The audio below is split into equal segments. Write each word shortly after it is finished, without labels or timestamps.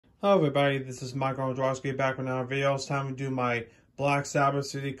Hello everybody, this is Michael Wojcicki back with another video. It's time to do my Black Sabbath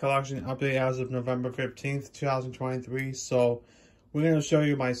CD collection update as of November 15th, 2023. So we're going to show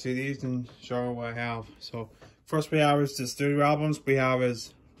you my CDs and show you what I have. So first we have is the studio albums. We have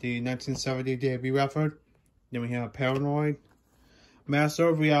is the 1970 debut record. Then we have Paranoid, Master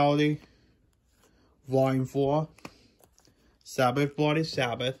of Reality, Volume 4, Sabbath, Bloody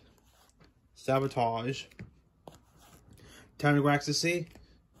Sabbath, Sabotage, Time of Ecstasy,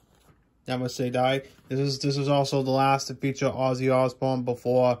 Never Say Die. This is also the last to feature Ozzy Osbourne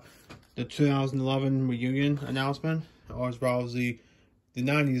before the 2011 reunion announcement, or as well as the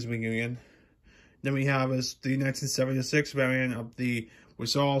 90s reunion. Then we have is the 1976 variant of the We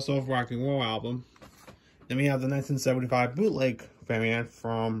Saw Also of Rock and Roll album. Then we have the 1975 bootleg variant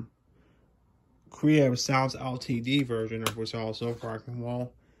from Creative Sounds LTD version of We Saw Also of Rock and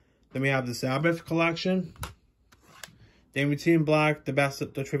Roll. Then we have the Sabbath collection. Then Team Black,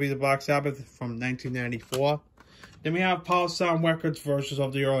 the tribute to Black Sabbath from 1994. Then we have Power Sound Records versions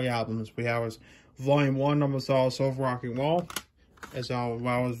of the early albums. We have Volume 1 of Was Also of Rock and Roll, as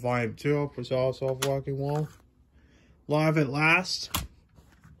well as Volume 2 of Was Also of Rock and Roll, Live at Last,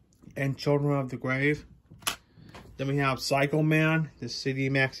 and Children of the Grave. Then we have Psycho Man, the CD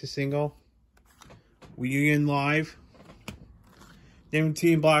maxi single, Reunion Live. Then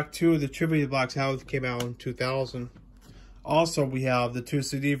Team Black 2, the tribute to Black Sabbath, came out in 2000. Also, we have the 2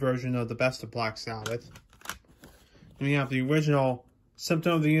 CD version of the Best of Black Sabbath. Then we have the original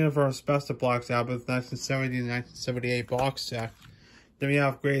Symptom of the Universe Best of Black Sabbath 1970 to 1978 box set. Then we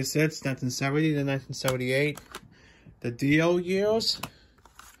have Greatest Hits 1970 to 1978. The Dio Years,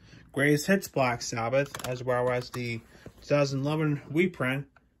 Greatest Hits Black Sabbath, as well as the 2011 reprint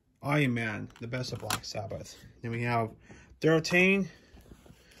Iron Man, the Best of Black Sabbath. Then we have 13,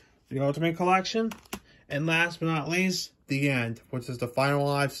 the Ultimate Collection, and last but not least, The End, which is the final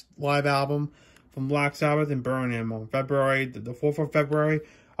live album from Black Sabbath in Birmingham on the 4th of February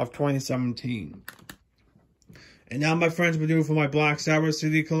of 2017. And now, my friends, we're doing for my Black Sabbath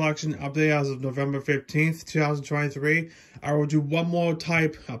CD collection update as of November 15th, 2023. I will do one more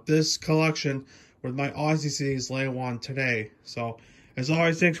type of this collection with my Ozzy CDs later on today. So, as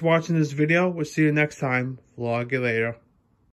always, thanks for watching this video. We'll see you next time. Vlog you later.